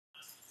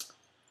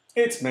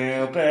It's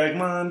Mailbag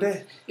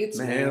Monday. It's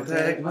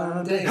Mailbag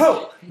Monday.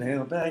 Ho!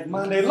 Mailbag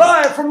Monday,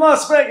 live from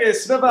Las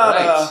Vegas, Nevada.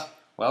 Right.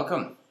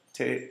 Welcome.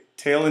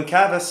 Tail and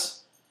Tavis.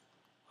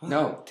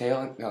 No,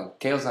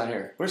 Kale's not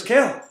here. Where's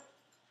Kale?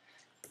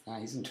 Nah,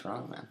 he's in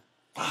Toronto, man.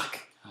 Fuck.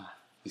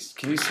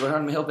 Can you swear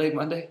on Mailbag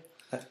Monday?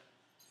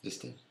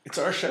 Just did. It's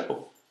our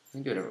show.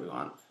 We can do whatever we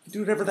want. We do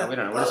whatever that. We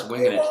don't know. We're just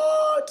winging it.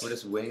 We're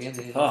just winging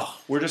it. Oh,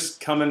 we're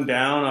just coming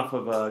down off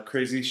of a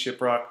crazy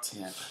shipwrecked.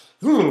 Yeah.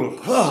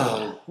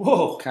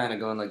 Whoa. Kind of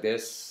going like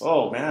this.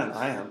 Oh man,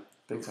 I am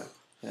big time.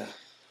 Yeah.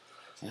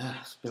 Yeah,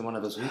 it's been one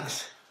of those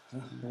weeks.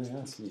 Yeah.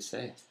 What can you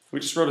say? We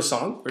just wrote a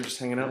song. We're just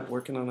hanging out,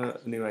 working on a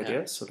new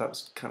idea, so that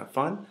was kind of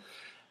fun.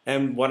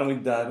 And why don't we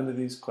dive into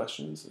these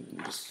questions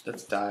and just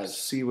Let's dive.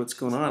 See what's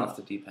going on Off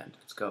the deep end.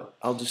 Let's go.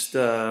 I'll just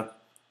What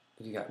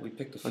do you got? We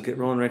picked a few. I'll get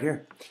rolling right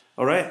here.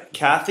 All right,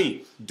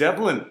 Kathy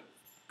Devlin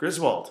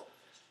Griswold.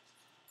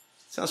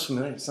 Sounds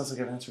familiar. Sounds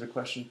like I've answered a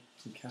question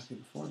from Kathy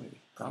before, maybe.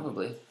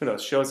 Probably. Who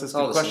knows? Show us It's good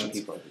all the questions.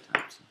 same people every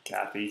time. So.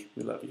 Kathy,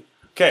 we love you.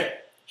 Okay,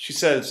 she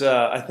says,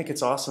 I think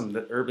it's awesome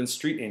that Urban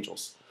Street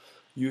Angels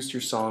used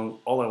your song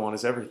 "All I Want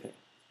Is Everything."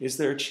 Is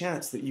there a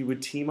chance that you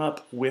would team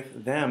up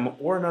with them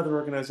or another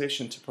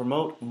organization to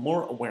promote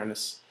more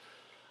awareness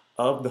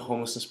of the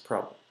homelessness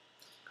problem?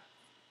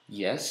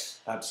 Yes.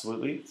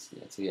 Absolutely.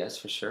 It's a yes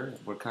for sure.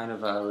 We're kind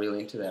of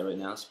really into that right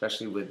now,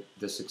 especially with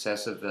the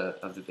success of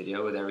the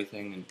video, with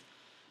everything,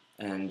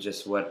 and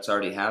just what's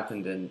already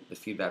happened and the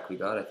feedback we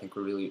got. I think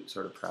we're really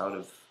sort of proud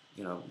of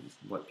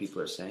what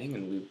people are saying,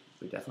 and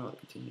we definitely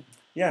continue.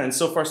 Yeah, and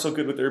so far so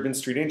good with Urban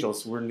Street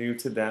Angels. We're new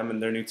to them,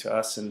 and they're new to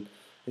us, and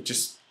it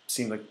just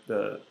seemed like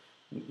the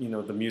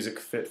music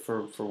fit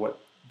for what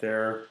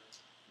their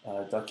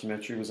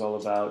documentary was all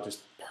about, just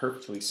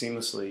perfectly,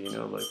 seamlessly,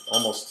 like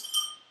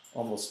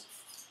almost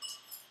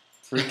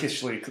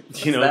freakishly,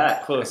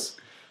 close.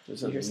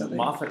 There's a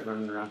Moffat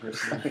running around here.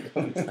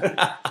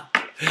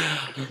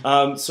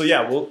 So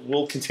yeah,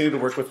 we'll continue to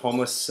work with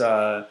homeless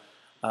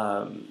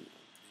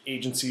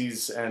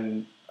agencies,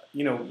 and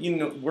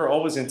we're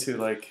always into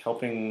like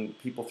helping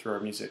people through our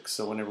music.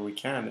 So whenever we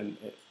can, and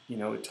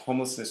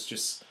homelessness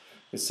just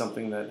is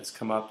something that has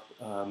come up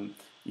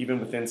even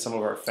within some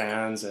of our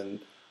fans,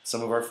 and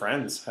some of our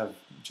friends have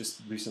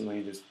just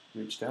recently just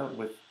reached out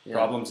with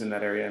problems in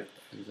that area.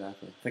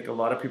 Exactly. I think a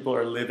lot of people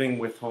are living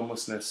with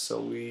homelessness, so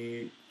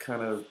we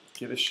kind of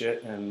give a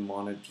shit and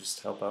want to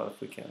just help out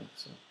if we can.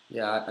 So.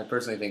 Yeah, I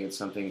personally think it's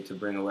something to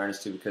bring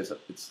awareness to, because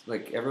it's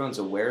like everyone's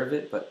aware of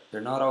it, but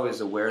they're not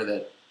always aware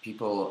that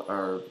people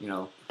are,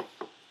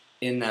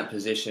 in that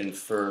position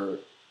for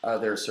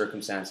other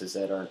circumstances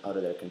that aren't out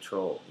of their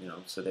control,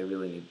 so they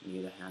really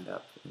need a hand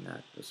up in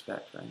that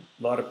respect, right?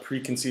 A lot of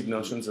preconceived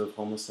notions of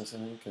homelessness, I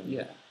think. And,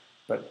 yeah.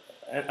 But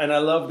I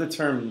love the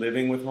term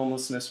living with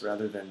homelessness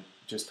rather than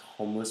just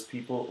homeless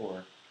people,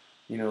 or,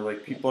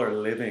 like people are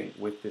living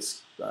with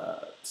this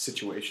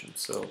situation.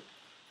 So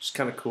it's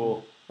kind of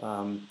cool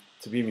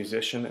to be a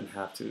musician and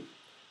have the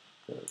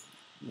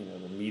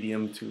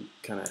medium to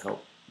kind of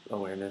help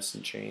awareness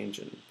and change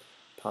and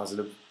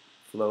positive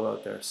flow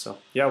out there. So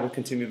yeah, we'll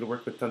continue to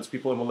work with tons of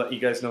people, and we'll let you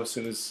guys know as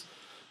soon as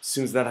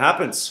that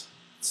happens.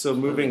 So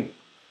moving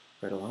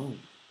right along.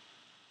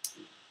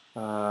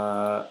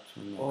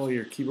 Oh,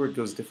 your keyboard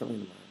goes differently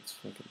than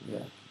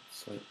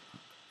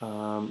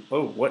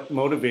mine. What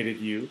motivated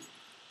you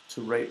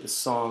to write the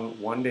song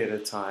 "One Day at a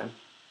Time"?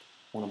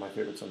 One of my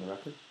favorites on the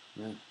record.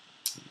 Yeah,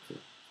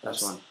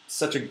 that's one.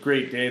 Such a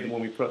great day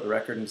when we put out the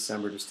record in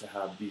December, just to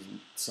have these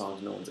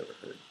songs no one's ever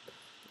heard.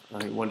 I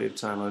mean, "One Day at a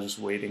Time," I was just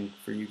waiting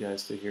for you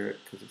guys to hear it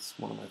because it's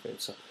one of my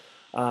favorites. So,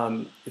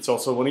 it's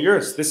also one of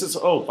yours. This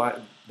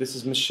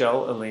is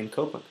Michelle Elaine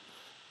Copeland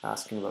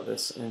asking about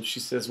this, and she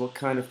says, "What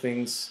kind of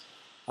things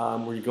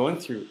were you going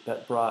through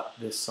that brought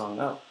this song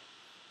up?"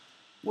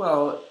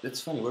 Well,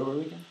 it's funny. Where were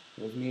we again?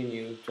 It was me and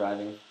you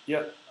driving.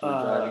 Yep. We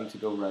were driving to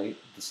go write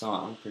the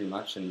song, pretty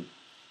much, and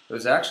it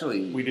was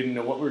actually... We didn't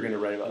know what we were going to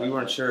write about. We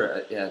weren't sure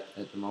at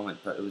the moment,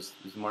 but it was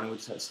the morning we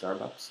just had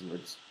Starbucks, and we're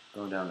just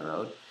going down the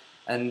road.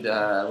 And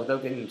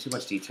without getting into too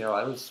much detail,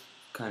 I was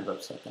kind of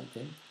upset that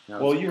day.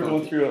 Well, you were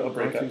going through a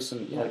breakup,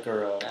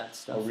 or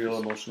a real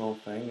emotional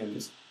thing, and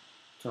just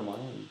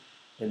turmoil.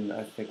 And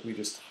I think we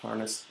just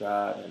harnessed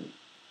that, and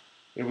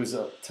it was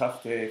a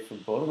tough day for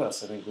both of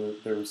us. I think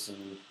there was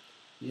some...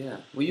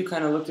 Yeah. Well, you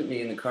kind of looked at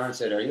me in the car and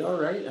said, "Are you all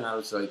right?" And I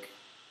was like,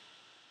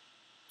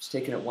 just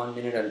taking it 1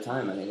 minute at a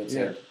time, I think it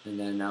said. And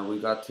then we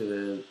got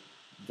to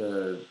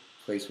the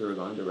place we were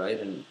going to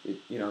write, and it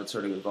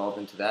sort of evolved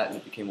into that, and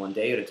it became one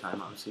day at a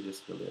time, obviously,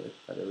 just the lyric.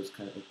 But it was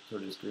kind of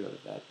sort of just grew out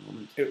of that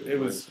moment. It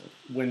was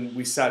when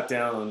we sat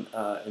down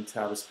and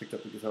Tavis picked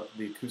up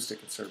the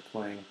acoustic and started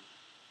playing.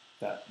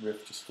 That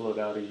riff just flowed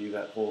out of you,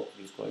 that whole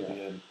musical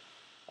idea,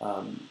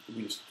 and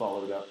we just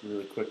followed it up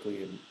really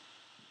quickly, and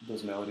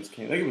those melodies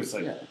came. Like, it was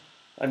like,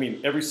 I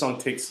mean, every song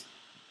takes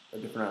a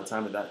different amount of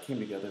time, but that came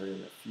together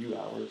in a few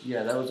hours.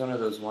 Yeah, that was one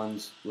of those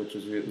ones which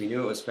was we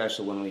knew it was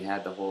special when we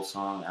had the whole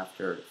song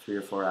after 3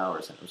 or 4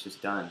 hours, and it was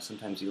just done.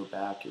 Sometimes you go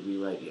back, you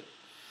rewrite, you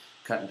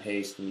cut and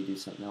paste, and you do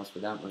something else,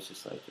 but that was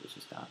just like, it was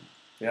just done.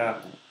 Yeah.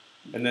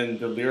 And then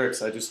the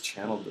lyrics, I just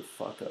channeled the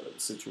fuck out of the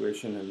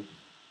situation and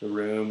the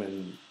room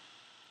and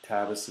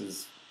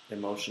Tavis's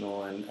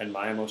emotional and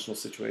my emotional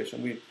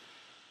situation. I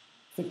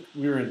think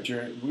we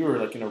were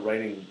like in a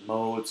writing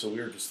mode, so we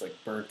were just like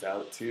burnt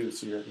out too.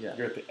 So you're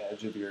at the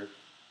edge of your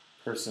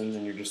person,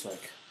 and you're just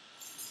like,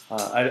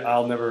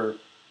 I'll never.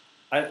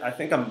 I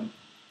think I'm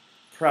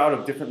proud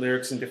of different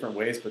lyrics in different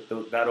ways, but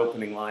that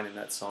opening line in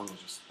that song is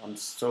just, I'm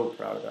so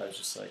proud of that. I was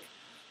just like,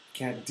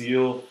 can't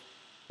deal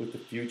with the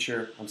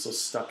future. I'm so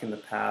stuck in the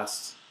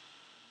past.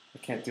 I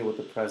can't deal with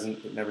the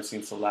present. It never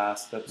seems to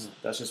last.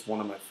 That's just one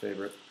of my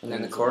favorite. And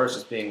then the chorus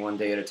just being one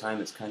day at a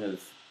time. It's kind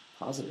of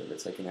positive.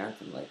 It's like an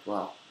anthem. Like,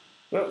 wow,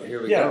 well,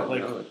 here we go.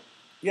 Like,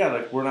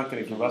 like we're not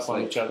going to give up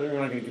on each other. We're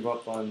not going to give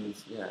up on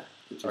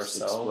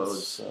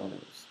ourselves. So, we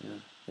just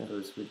knew it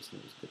was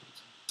good.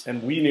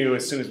 And we knew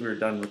as soon as we were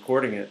done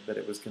recording it that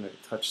it was going to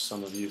touch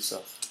some of you. So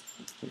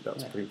I think that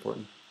was pretty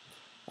important.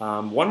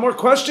 One more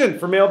question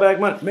for Mailbag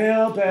Monday.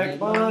 Mailbag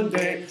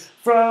Monday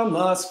from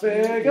Las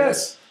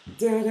Vegas.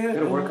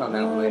 Gonna work on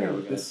that one later.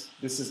 This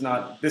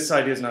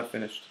idea is not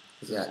finished.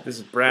 This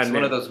is brand new.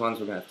 It's one of those ones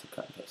we're gonna have to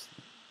cut and paste.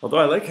 Although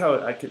I like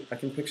how I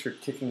can picture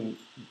kicking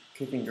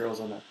girls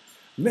on that.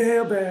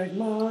 Mailbag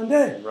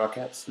Monday.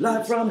 Rockettes.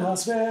 Live from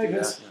Las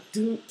Vegas.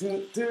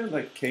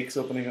 Like cakes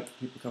opening up,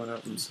 people coming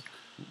out.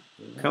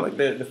 Kind of like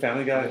the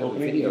Family Guy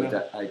opening. Video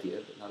idea,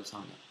 but not a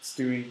song yet.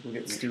 Stewie, we'll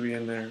get Stewie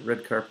in there.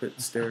 Red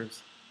carpet,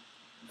 stairs.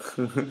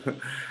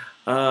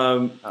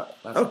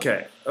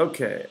 Okay.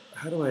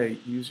 How do I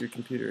use your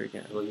computer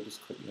again? Well, you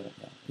just click it.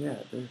 Yeah,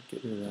 there,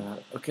 get rid of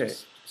that. Okay.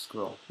 Just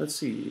scroll. Let's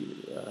see.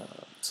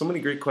 So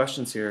many great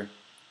questions here.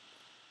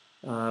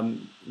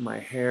 My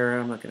hair,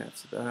 I'm not going to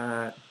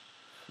answer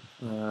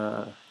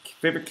that.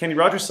 Favorite Kenny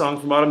Rogers song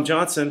from Autumn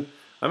Johnson.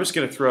 I'm just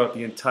going to throw out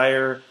the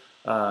entire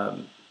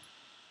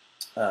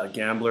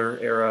Gambler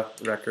era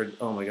record.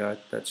 Oh my God,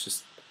 that's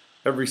just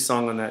every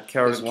song on that.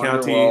 Coward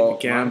County, The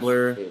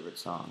Gambler. My favorite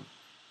song.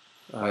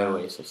 By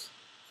Oasis.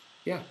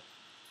 Yeah.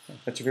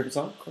 That's your favorite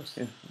song? Of course.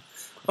 Yeah.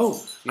 Oh,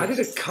 yes. I did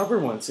a cover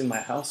once in my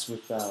house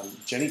with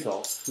Jenny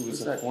Galt, who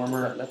was a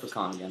former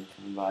leprechaun again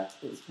coming by.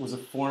 Was a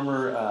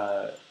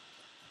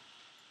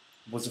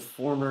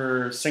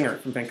former singer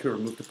from Vancouver,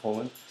 moved to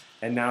Poland,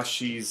 and now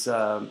she's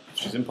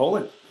in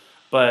Poland.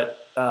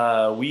 But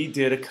we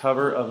did a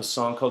cover of a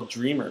song called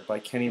 "Dreamer" by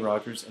Kenny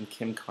Rogers and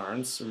Kim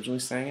Carnes. Originally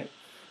sang it.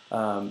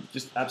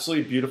 Just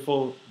absolutely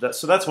beautiful.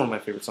 So that's one of my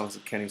favorite songs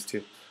of Kenny's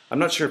too. I'm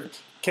not sure.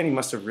 Kenny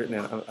must have written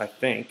it. I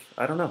think.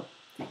 I don't know.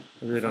 I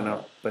really don't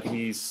know. But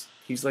he's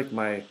like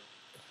my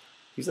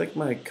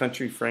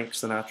country Frank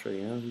Sinatra.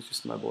 You know, he's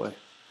just my boy.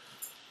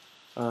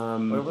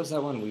 Where was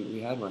that one? We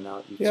had one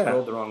now. You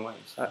scrolled the wrong way.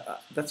 So.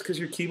 That's because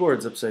your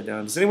keyboard's upside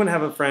down. Does anyone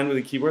have a friend with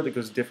a keyboard that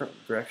goes a different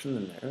direction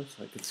than theirs?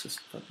 Like it's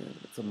just fucking.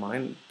 It's a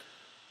mind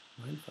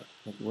fuck.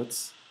 Like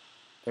what's?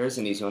 There's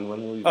an easy one.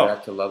 When will we be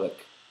back to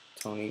Lubbock?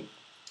 Tony.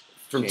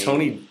 From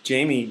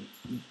Jamie,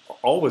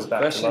 always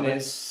back to Lubbock. Question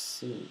is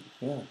soon.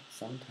 Yeah,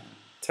 sometime.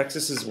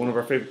 Texas is one of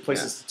our favorite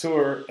places to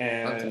tour,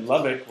 and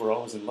Lubbock, we're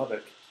always in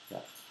Lubbock.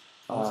 Yeah.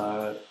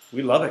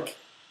 We Lubbock.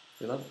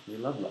 We love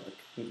Lubbock.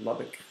 We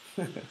Lubbock.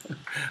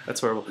 That's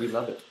horrible. We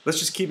love it. Let's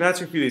just keep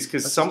answering a few of these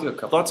because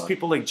lots of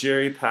people like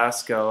Jerry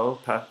Pascal.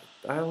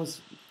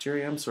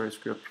 Jerry. I'm sorry, I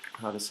screwed up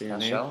how to say your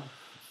name.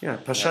 Yeah,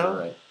 Paschal. Yeah,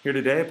 right. Here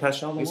today,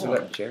 Paschal. We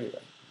got Jerry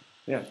right.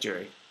 Yeah,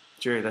 Jerry.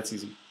 Jerry. That's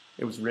easy.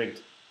 It was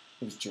rigged.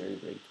 It was Jerry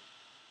rigged.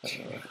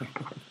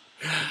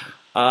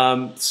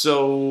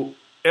 So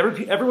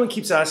everyone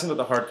keeps asking about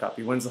the hard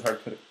copy. When's the hard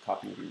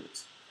copy of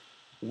yours?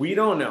 We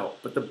don't know,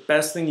 but the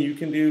best thing you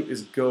can do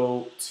is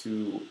go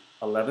to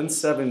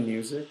 11.7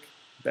 Music,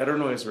 Better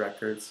Noise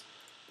Records.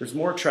 There's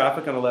more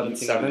traffic on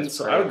 11.7,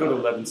 so I would go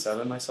to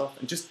 11.7 myself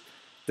and just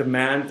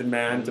demand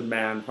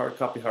hard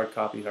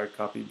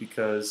copy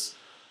because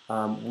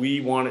we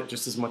want it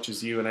just as much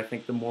as you. And I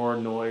think the more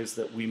noise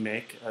that we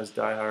make as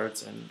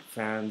diehards and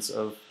fans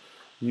of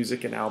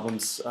music and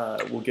albums,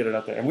 we'll get it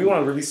out there. And we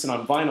want to release it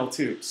on vinyl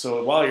too.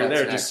 So while you're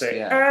there, just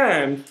say,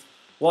 and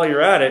while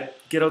you're at it,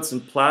 get out some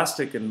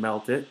plastic and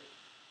melt it.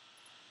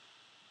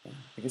 Yeah,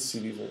 I guess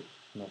CDs are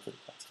melted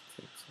plastic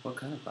too. So. What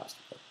kind of plastic?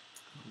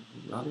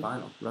 Not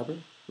vinyl.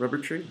 Rubber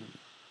tree?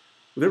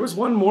 There was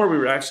one more we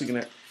were actually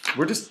going to...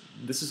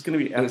 This is going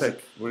to be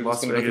epic. We're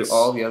just going to go through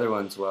all the other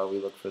ones while we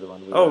look for the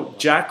one we want.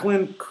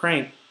 Jacqueline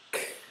Crank.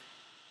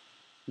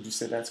 Did you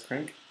say that's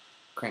Crank?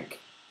 Crank.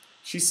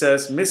 She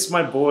says, miss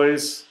my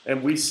boys,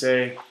 and we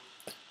say,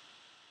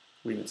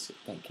 we miss you.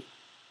 Thank you.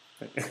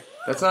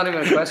 That's not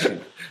even a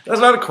question.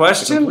 That's not a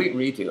question? It's a complete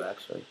redo,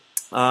 actually.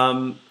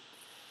 I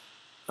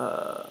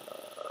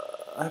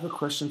have a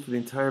question for the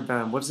entire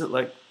band. What is it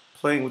like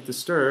playing with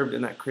Disturbed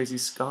in that crazy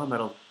ska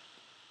metal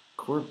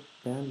core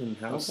band in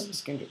house?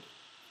 Skindred.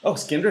 Oh,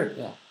 Skindred?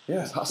 Yeah.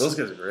 Yeah, awesome. Those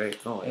guys are great.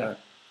 Oh, yeah.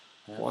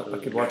 I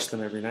could watch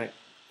them every night.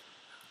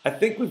 I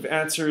think we've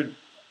answered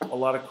a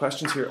lot of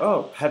questions here.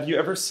 Oh, have you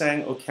ever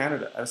sang O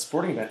Canada at a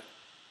sporting event?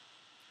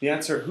 The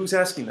answer, who's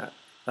asking that?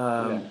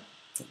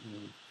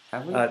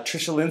 Have we?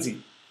 Trisha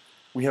Lindsay.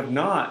 We have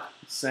not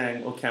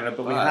sang O Canada,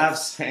 but we have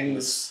sang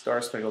the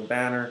Star Spangled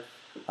Banner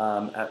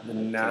at the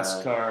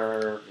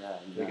NASCAR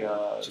in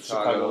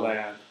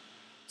Chicagoland.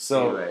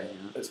 So Anyway,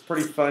 it's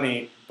pretty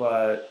funny, but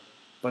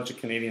a bunch of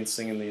Canadians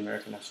singing the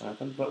American national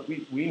anthem. But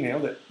we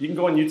nailed it. You can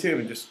go on YouTube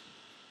and just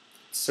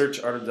search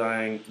Art of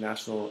Dying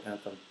national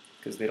anthem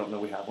because they don't know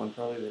we have one.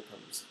 Probably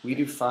we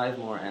do 5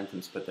 more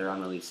anthems, but they're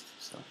unreleased.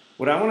 So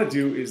what I want to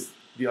do is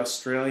the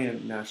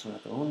Australian national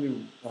anthem. I want to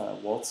do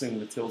Waltzing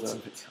Matilda.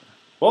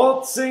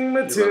 Waltzing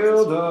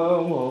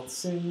Matilda,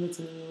 Waltzing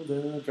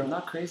Matilda. I'm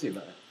not crazy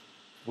about it.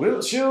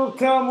 Will she'll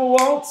come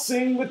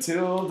waltzing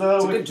Matilda?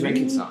 It's a good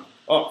drinking song.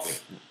 Oh,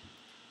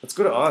 let's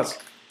go to Oz.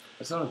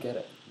 I still don't get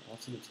it.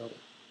 Waltzing Matilda.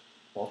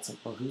 Waltzing.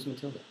 Well, who's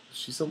Matilda?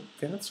 She's a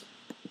dancer.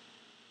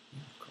 Yeah,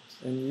 of course.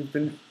 And you've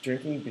been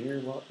drinking beer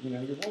while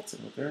you're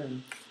waltzing with her,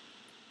 and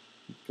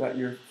you've got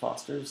your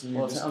Fosters, and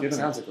you're just giving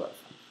sounds like a lot of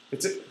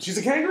fun. She's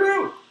a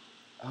kangaroo.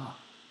 Oh, wow.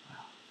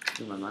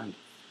 Blew my mind.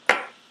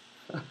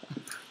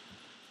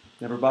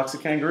 Never box a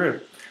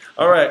kangaroo.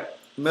 All right,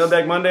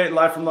 Mailbag Monday,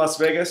 live from Las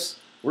Vegas.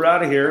 We're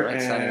out of here. All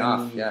right, signing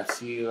off. Yeah,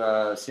 see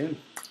you soon.